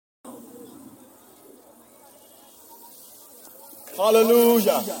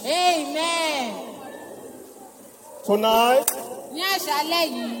Hallelujah. Amen. Tonight, Ní àṣálẹ́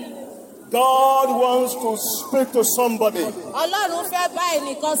yìí, God wants to speak to somebody. Ọlọ́run fẹ́ bá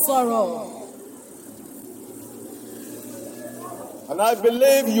ẹnìkan sọ̀rọ̀. And I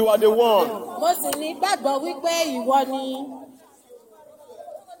believe you are the one. Mo sì ní gbàgbọ́ wípé ìwọ ni.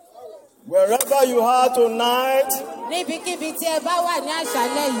 Wherever you are tonight, Níbikíbi tí ẹ bá wà ní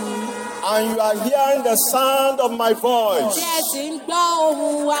àṣálẹ́ yìí, and you are hearing the sound of my voice, tí ẹ sì ń gbọ́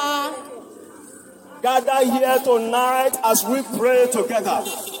ohùn wa, gather here tonight as we pray together.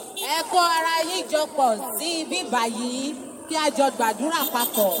 ẹ kó ara yín jọ pọ̀ sí ibi báyìí kí a jọ gbàdúrà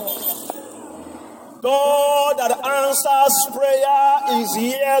papọ̀. God that answers prayer is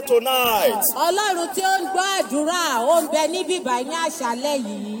here tonight. Ọlọ́run tí ó ń gbọ́ àdúrà ó ń bẹ níbí báyìí ní àṣálẹ́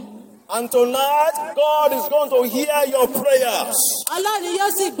yìí. And tonight, God is going to hear your prayers. Ọlọ́run yóò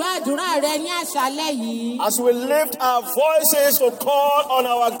sì gbọ́ àdúrà rẹ ní àṣálẹ́ yìí. As we lift our voices to call on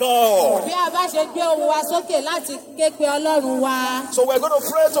our God. Bí a bá ṣe gbé ohùn wa sókè láti ké pe Ọlọ́run wa. So we're going to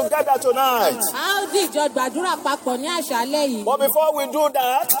pray together tonight. A ó dìjọ gbàdúrà papọ̀ ní àṣálẹ́ yìí. But before we do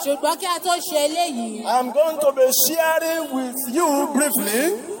that, Ṣùgbọ́n kí a tó ṣe eléyìí, I'm going to be sharing with you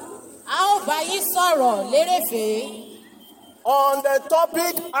briefly a ó bá yín sọ̀rọ̀ lérèfé on the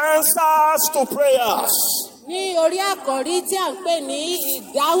topic answers to prayers. ní orí àkòrí tí à ń pè ní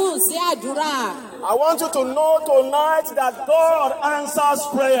ìdáhùn sí àdúrà. I want you to know tonight that God answers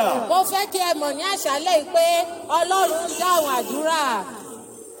prayer. Mo fẹ́ kí ẹ mọ̀ ní àṣálẹ́ yìí pé Ọlọ́run ń dáhùn àdúrà.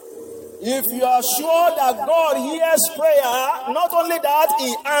 If you are sure that God hears prayer, not only that,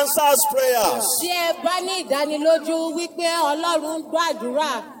 He answers prayers. Tí ẹ bá ní ìdánilójú wípé Ọlọ́run ń gbọ́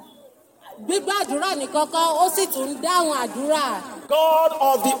àdúrà, gbígbàdúrà nìkan kọ́, ó sì tún ń dáhùn àdúrà. God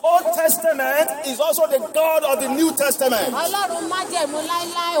of the Old Testament is also the God of the New Testament. Ọlọ́run májẹ̀mú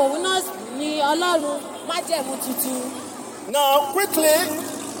láíláí, òun náà ni Ọlọ́run májẹ̀mú tuntun. Now, quickly,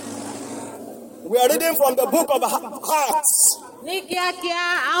 we are reading from the book of Acts. Ní kíákíá,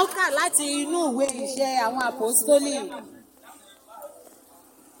 a ó kà láti inú ìwé Iṣẹ́ àwọn Àpọ́stólì.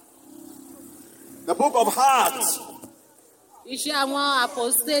 The book of Acts, Iṣẹ́ àwọn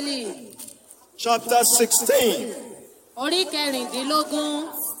Àpọ́stólì, chapter 16, orí kẹrìndínlógún,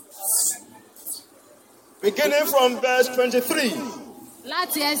 beginning from verse 23.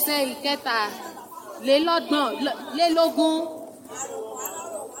 láti ẹsẹ̀ ìkẹtàlélógún.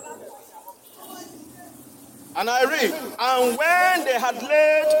 And I read, and when they had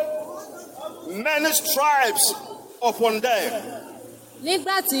laid many stripes upon them,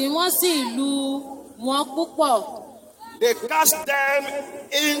 Nígbà tí wọ́n sì lù wọ́n púpọ̀, they cast them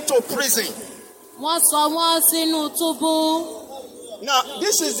into prison. wọ́n sọ wọ́n sínú túbú. Now,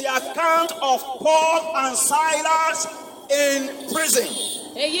 this is the account of Paul and Silas in prison.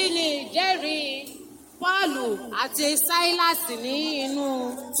 Èyí ni ìjẹ́rìí Pọ́ọ̀lù àti Sáílàsì ní inú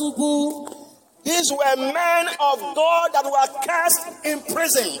túbú. These were men of God that were cast in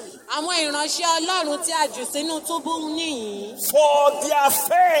prison Àwọn ìránṣẹ́ Ọlọ́run tí a jù sínú túbú nìyí. for their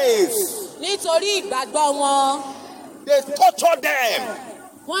faith. Nítorí ìgbàgbọ́ wọn, They tortured them.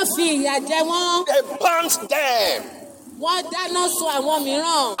 wọ́n fi ìyà jẹ wọ́n, They burnt them. wọ́n dáná sun àwọn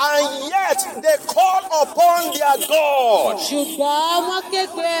mìíràn. And yet they called upon their God. Ṣùgbọ́n wọ́n ké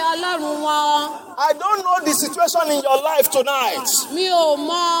pe Ọlọ́run wọn. I don't know the situation in your life tonight, Mi ò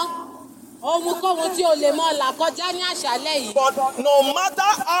mọ ohunkóhun tí o lè mọ là kọjá ní àṣálẹ́ yìí. but no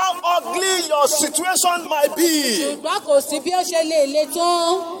matter how ugly your situation might be, Ṣùgbọ́n kò sí bí ó ṣe lè le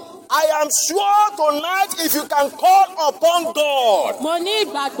tó. I am sure tonight if you can call upon God, Mo ní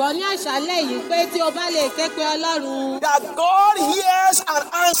ìgbàgbọ́ ní àṣálẹ́ yìí pé tí o bá lè ké pe Ọlọ́run, that God hears and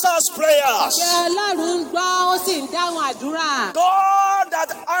answers prayers. pé Ọlọ́run ń gbọ́ ó sì ń dáhùn àdúrà. God that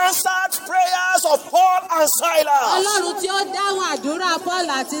answered prayers of Paul and Silas Ọlọ́run tí ó dáhùn àdúrà Paul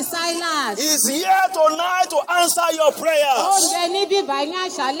àti Silas. is here tonight to answer your Ó ń prayers. bẹ níbí báyìí ní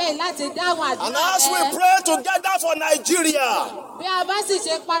àṣálẹ́ láti dáhùn And àdúrà as we rẹ. pray together for Nigeria, Bí a bá sì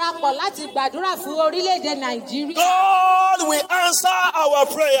ṣe parapọ̀ láti gbàdúrà fún orílẹ̀-èdè Nàìjíríà, God will answer our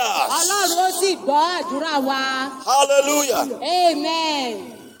prayers. Ọlọ́run ó sì gbọ́ àdúrà wa. Hallelujah. Amen.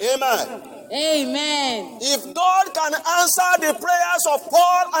 Amen. Amen. If God can answer the prayers of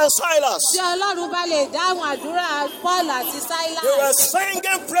Paul and Silas, Tí Ọlọ́run bá lè dáhùn àdúrà Paul àti they were Silas,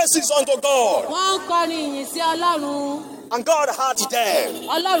 singing praises unto God, wọ́n ń kọrin ìyìn sí Ọlọ́run. and God heard them.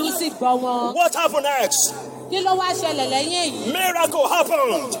 Ọlọ́run sì gbọ́ wọn. What happened next? Kí ló wá ṣẹlẹ̀ lẹ́yìn èyí? Miracle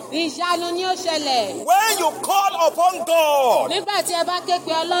happened. Ìyanu ni ó ṣẹlẹ̀. When you call upon God, Nígbà tí ẹ bá ké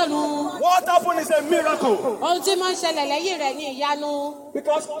pe Ọlọ́run, what happened is a miracle. ohun tí máa ń ṣẹlẹ̀ lẹ́yìn rẹ̀ ni ìyanu.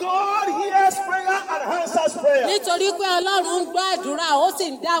 Because God hears prayer and answers prayer. Nítorí pé Ọlọ́run ń gbọ́ àdúrà, ó sì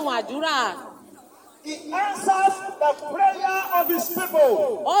ń dáhùn àdúrà. He answers the prayer of his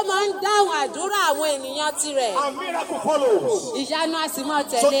people. Ó máa ń dáhùn àdúrà àwọn ènìyàn tirẹ̀. And miracle follows. Ìyanu á sì máa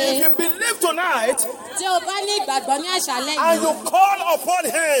So tẹ̀lé. if you believe tonight Tí o bá ní ìgbàgbọ́ ní àṣálẹ́ and yìí, you call upon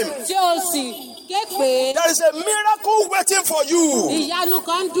him, tí o sì ké pé there is a miracle waiting for you. ìyanu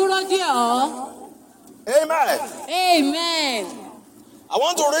kan ń dúró dè ọ́. Amen. Amen. I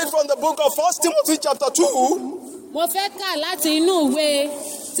want to read from the book of 1 Timothy chapter 2 Mo fẹ́ kà láti inú ìwé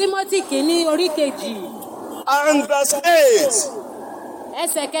Tímótì kìíní orí kejì, and verse 8.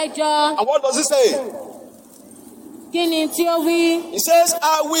 ẹsẹ̀ kẹjọ. And what does it say? Kí ni tí ó wí? It says,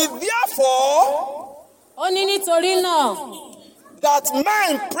 I will therefore Ó ní nítorí náà, that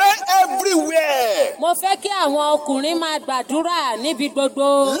men pray everywhere, mo fẹ́ kí àwọn ọkùnrin máa gbàdúrà níbi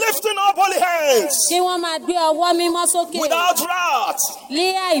gbogbo. lifting up holy hands, Kí wọ́n máa gbé ọwọ́ mímọ́ sókè without wrath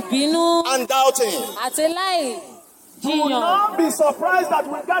ní àìbínú and doubting. àti láì You will jiyàn. not be surprised that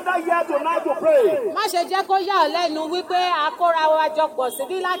we gather here tonight to pray. Má ṣe jẹ́ kó yà ọ́ lẹ́nu wípé a kóra wa jọ pọ̀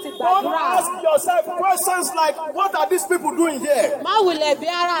síbí láti Don't gbàdúrà. ask yourself questions like, what are these people doing here? Má wulẹ̀ bí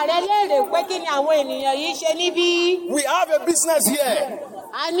ara rẹ léèrè pé kí ni àwọn ènìyàn yìí ṣe níbí. We have a business here.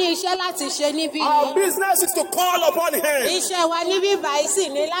 A ní iṣẹ́ láti ṣe níbí. Our business is to call upon him. Iṣẹ́ wa níbí báyìí sì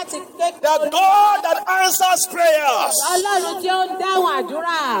ní láti ké The God that answers prayers. Ọlọ́run tí ó ń dáhùn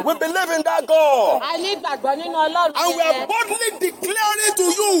àdúrà. We believe in that God. A ní ìgbàgbọ́ nínú Ọlọ́run And we are yẹn. boldly declaring to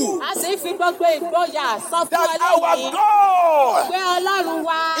you A sì fi gbogbo ìgboyà sọ fún that Ọlọ́run our yìí God pé Ọlọ́run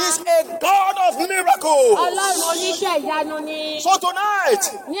wa, is a God of miracles. Ọlọ́run oníṣẹ́ ìyanu ni. So tonight,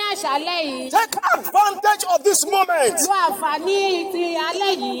 Ní àṣálẹ́ yìí, take advantage of this moment lo àǹfààní ti alẹ́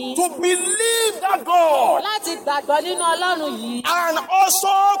yìí to believe that God láti gbàgbọ́ nínú Ọlọ́run yìí. and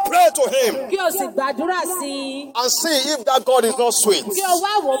also pray to him Kí o sì gbàdúrà sí i. and see if that God is not sweet. Kí o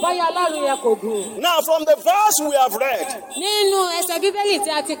wá wò bóyá Ọlọ́run yẹn kò dùn. Now, from the verse we have read, Nínú ẹsẹ̀ Bíbélì tí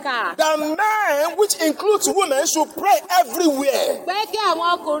a ti kà, the men, which includes women, should pray everywhere. pé kí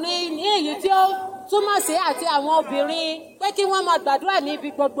àwọn ọkùnrin ní èyí tí ó túmọ̀ sí àti àwọn obìnrin pé kí wọ́n máa gbàdúrà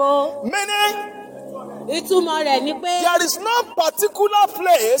níbi gbogbo. Meaning, Ìtumọ̀ rẹ̀ ni pé there is no particular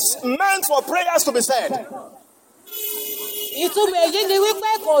place meant for prayers to be said. ìtumọ̀ èyí ni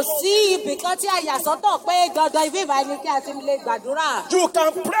wípé kò sí ibì kan tí a yà sọ́tọ̀ pé dandan ibi ìbáyìí ni kí a ti lè gbàdúrà. You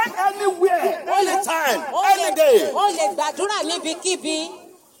can pray anywhere, anytime, O any day. lè gbàdúrà níbikíbi.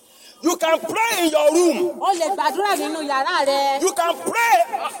 You can pray in your room. O lè gbàdúrà nínú yàrá rẹ. You can pray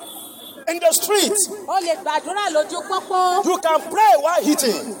in the street. O lè gbàdúrà lójú pópó. You can pray while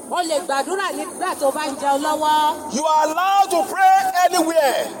eating. O lè gbàdúrà nígbà tó bá ń jẹun lọ́wọ́. You are allowed to pray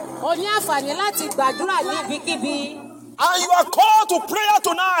anywhere. O ní àǹfààní láti gbàdúrà níbikíbi. And you are called to prayer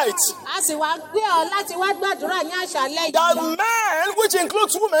tonight. A sì wá gbé ọ láti wá gbàdúrà ní àṣálẹ́ That yìí. men, which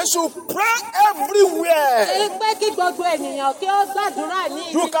includes women, should pray everywhere. Ṣé pé kí gbogbo ènìyàn kí ó gbàdúrà ní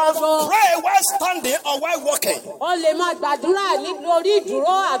ibi You can gbogbo. pray while standing or while walking. O lè máa gbàdúrà ní orí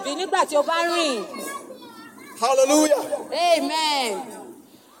ìdúró àbí nígbà tí o bá rìn. Hallelujah. Amen.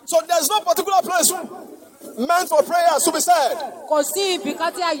 So there's no particular place meant for prayers to be said. Kò sí ibì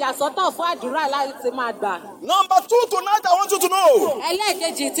kan tí a yà sọ́tọ̀ fún àdúrà láti máa gbà. Number 2, tonight I want you to know,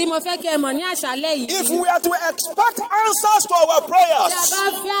 Ẹlẹ́ẹ̀kejì tí mo fẹ́ kí ẹ mọ̀ ní àṣálẹ́ if yìí. we are to expect answers to our Tí a prayers, bá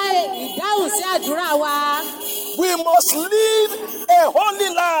fẹ́ ìdáhùn sí àdúrà wa, we must live a holy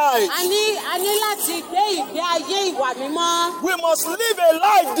life. a ní láti gbé ìgbé ayé ìwà mímọ́. We must live a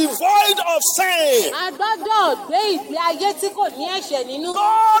life devoid of sin. A gbọ́dọ̀ gbé ìgbé ayé tí kò ní ẹ̀ṣẹ̀ nínú.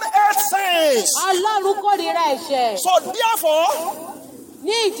 God hates sins. Ọlọ́run kórìíra ẹ̀ṣẹ̀. So therefore,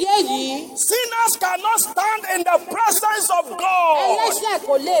 Ní ìdí èyí, sinners cannot stand in the presence of God. ẹlẹ́ṣẹ̀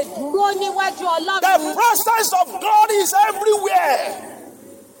kò lè dúró níwájú The Ọlọ́run. presence of God is everywhere,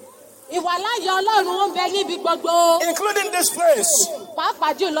 Ìwàláyé Ọlọ́run ó ń bẹ níbi gbogbo, including this place.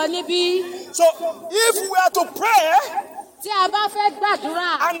 pàápàá jùlọ níbí. So if we are to pray Tí a bá fẹ́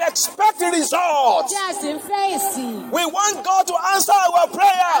gbàdúrà, and expect results, tí a sì ń fẹ́ èsì, we want God to answer our a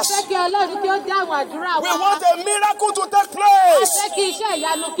prayers. fẹ́ kí Ọlọ́run kí ó dáhùn àdúrà We wa. want a miracle to take A place. fẹ́ kí iṣẹ́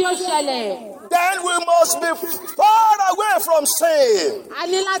ìyanu kí ó ṣẹlẹ̀. Then we must be far away from sin. A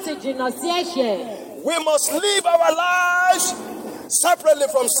ní láti jìnnà sí ẹ̀ṣẹ̀. We must live our lives separately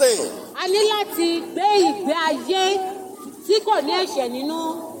from sin. A ní láti gbé ìgbé ayé tí kò ní ẹ̀ṣẹ̀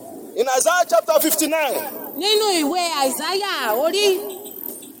nínú. In Isaiah chapter 59, Nínú ìwé Àìsáyà orí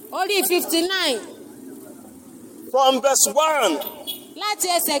 59 from verse 1, láti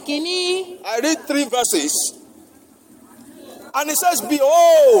ẹsẹ̀ kìíní. I read 3 verses. And it says,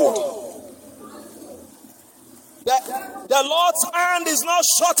 Behold, the Lord's hand is not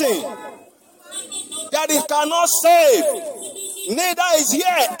shortened, that it cannot save, neither is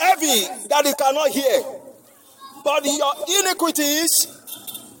ear heavy, that it cannot hear. But your iniquities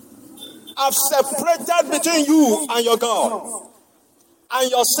have separated between you and your God,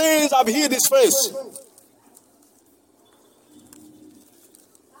 and your sins have hid his face.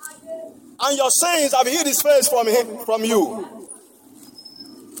 And your sins have hid his face from you.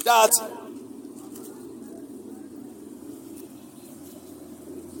 That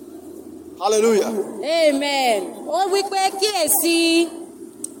hallelujah. Amen. Ó wí pé kíyèsí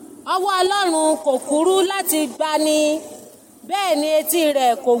ọwọ́ Ọlọ́run kò kúrú láti gbani, bẹ́ẹ̀ ni etí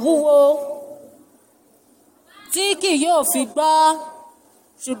rẹ̀ kò wúwo tí kì yóò fi gbọ́.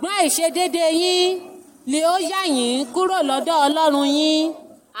 Ṣùgbọ́n àìṣedéédé yín ni ó yà yín kúrò lọ́dọ̀ Ọlọ́run yín,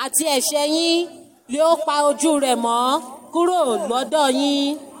 àti ẹ̀ṣẹ̀ yín ni ó pa ojú rẹ̀ mọ́ kúrò lọ́dọ̀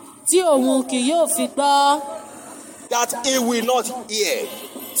yín tí òun kì yóò fi gbọ́. That he will not hear.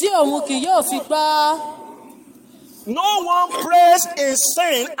 Tí òun kì yóò fi gbọ́. No one prays in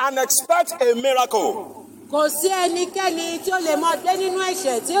sin and expects a miracle. Kò sí ẹnikẹ́ni tí ó lè máa gbé nínú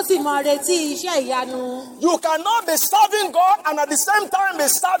ẹ̀ṣẹ̀ tí ó sì máa retí iṣẹ́ ìyanu. You cannot be serving God and at the same time be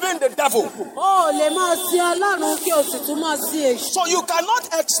serving the devil. O ò lè máa sin Ọlọ́run kí o sì tún máa sin èṣù. So you cannot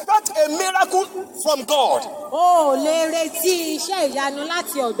expect a miracle from God. O ò lè retí iṣẹ́ ìyanu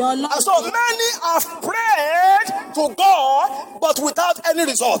láti ọ̀dọ̀ And Ọlọ́run. so many have prayed to God but without any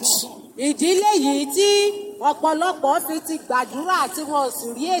results. Ìdílé yìí tí ọ̀pọ̀lọpọ̀ fi ti gbàdúrà tí wọn ò sì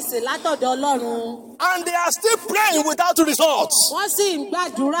rí èsì látọ̀dọ̀ Ọlọ́run. And they are still praying without results. Wọ́n sì ń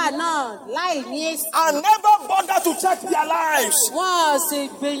gbàdúrà náà láì ní èsì. And never bother to check their lives. Wọ́n sì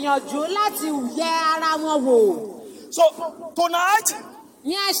gbìyànjú láti yẹ ara wọn wò. So tonight,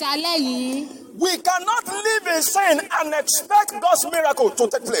 Ní àṣálẹ́ yìí, we cannot live in sin and expect God's miracle to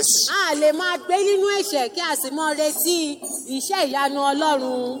take place. a lè máa gbé nínú ẹ̀ṣẹ̀ kí a sì máa retí iṣẹ́ ìyanu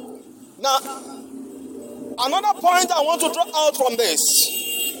Ọlọ́run. Now, another point I want to draw out from this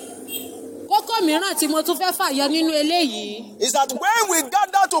Kókó mìíràn tí mo tún fẹ́ fàyọ nínú eléyìí. is that when we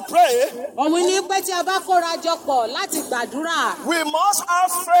gather to pray, Òun ni pé tí a bá kóra jọ pọ̀ láti gbàdúrà, we must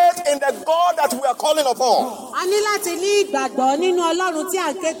have faith in the God that we are calling upon. a ní láti ní ìgbàgbọ́ nínú Ọlọ́run tí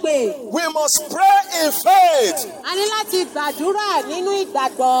à ń ké pè. We must pray in faith. A ní láti gbàdúrà nínú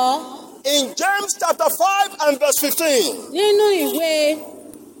ìgbàgbọ́. In James chapter 5 and verse 15. Nínú ìwé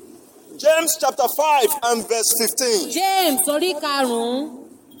James chapter 5 and verse 15. James orí 5.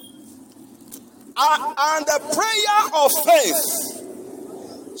 And the prayer of faith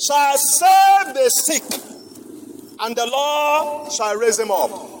shall save the sick, and the Lord shall raise him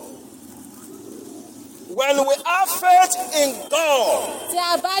up. When we have faith in God, Tí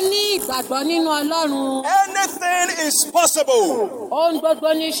a bá ní ìgbàgbọ́ nínú Ọlọ́run, anything is possible. ohun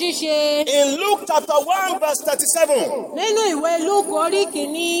gbogbo ni ṣíṣe. In Luke chapter 1 verse 37, Nínú ìwé Lúùkù orí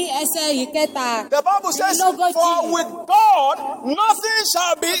 1 ẹsẹ̀ ìkẹta. the Bible says, Lógójì. for with God nothing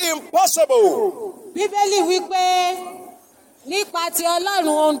shall be impossible. Bíbélì wípé nípa ti Ọlọ́run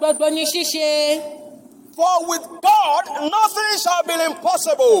ohun gbogbo ni ṣíṣe. For with God nothing shall be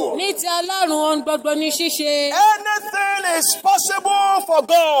impossible. Ní ti Ọlọ́run ohun gbogbo ni ṣíṣe. Anything is possible for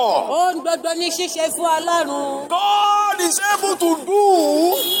God. Ohun gbogbo ni ṣíṣe fún Ọlọ́run. God is able to do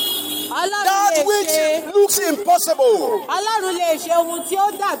Ọlọ́run that lè ṣe. which looks impossible. Ọlọ́run lè ṣe ohun tí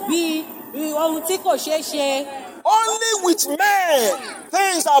ó dàbí ohun tí kò ṣeé ṣe. Only with men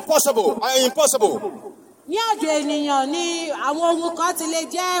things are possible and impossible. Ní ọ̀dọ̀ ènìyàn ni àwọn ohun kan ti lè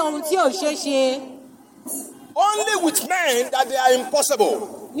jẹ́ ohun tí ò ṣeé ṣe. Only with men that they are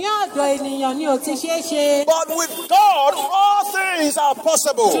impossible. Ní ọ̀dọ̀ ènìyàn ni ò ti ṣeé ṣe. But with God all things are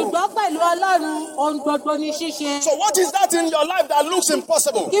possible. Ṣùgbọ́n pẹ̀lú Ọlọ́run ohun gbogbo ni ṣíṣe. So what is that in your life that looks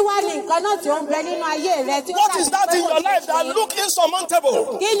impossible? Kí wá ní nǹkan náà tí ó ń bẹ nínú ayé rẹ tí ó What dàbí is that pé in kò your ṣeé life that ṣe? looks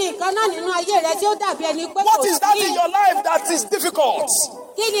insurmountable? Kí ni nǹkan náà nínú ayé rẹ tí ó dàbí ẹni pé kò What is that in sí? your life that is difficult?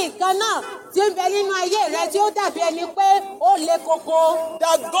 Kí ni nǹkan náà tí ó ń bẹ nínú ayé rẹ tí ó dàbí ẹni pé ó le koko?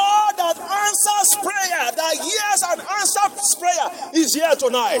 The God that answers prayer, that hears and answers prayer is here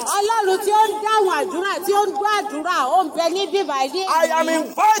tonight. Ọlọ́run tí ó ń dáhùn àdúrà tí ó ń gbọ́ àdúrà ó ń bẹ ní bíbá ilé I am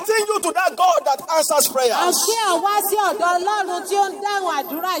inviting you to that God that answers prayers. Àṣé ẹ̀ wá sí ọ̀dọ̀ Ọlọ́run tí ó ń dáhùn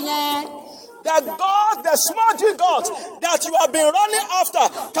àdúrà yẹn. The God, the small G God that you have been running after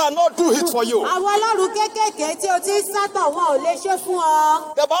cannot do it for you. Àwọn Ọlọ́run kéékèèké tí o ti ń sátọ̀ wọn ò lè ṣe fún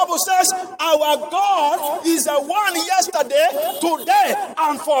ọ. The Bible says our God is the one yesterday, today,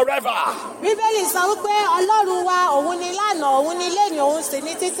 and forever. Bíbélì sọ wípé Ọlọ́run wa òun ni lánàá òun ni lénìí òun sì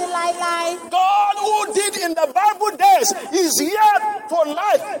ní títí láéláé. God who did in the Bible days is here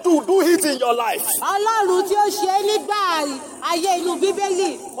tonight to do it in your life. Ọlọ́run tí ó ṣe é nígbà ayé inú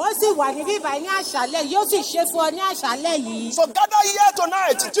Bíbélì, ó sì wà ní bíbá ní àṣálẹ́ yìí, ó sì ṣe fún ọ ní àṣálẹ́ yìí. So gather here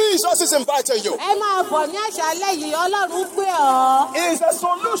tonight. Jesus is inviting you. Ẹ máa bọ̀ ní àṣálẹ́ yìí, Ọlọ́run pè ọ́. It's a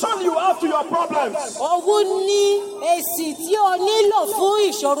solution you have to your problems. Òun ni èsì tí o nílò fún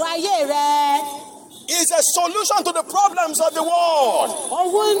ìṣòro ayé rẹ. It's a solution to the problems of the world.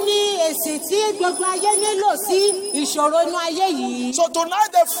 Òun ni èsì tí gbogbo ayé nílò sí ìṣòro inú ayé yìí. So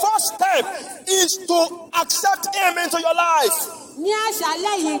tonight the first step is to accept him into your life. Ní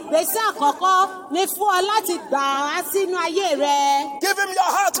àṣálẹ́ yìí, ìgbésẹ̀ àkọ́kọ́ ni fún ọ láti gbà á sínú ayé rẹ. Give him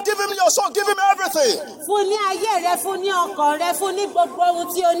your heart, give him your soul, give him everything. Fún ní ayé rẹ, fún ní ọkàn rẹ, fún ní gbogbo ohun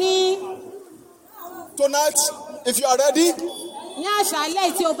tí o ní. Tonight, if you are ready, Ní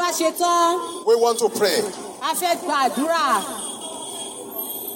àṣálẹ́ tí o bá ṣe tán, we want to pray. a fẹ́ gba àdúrà.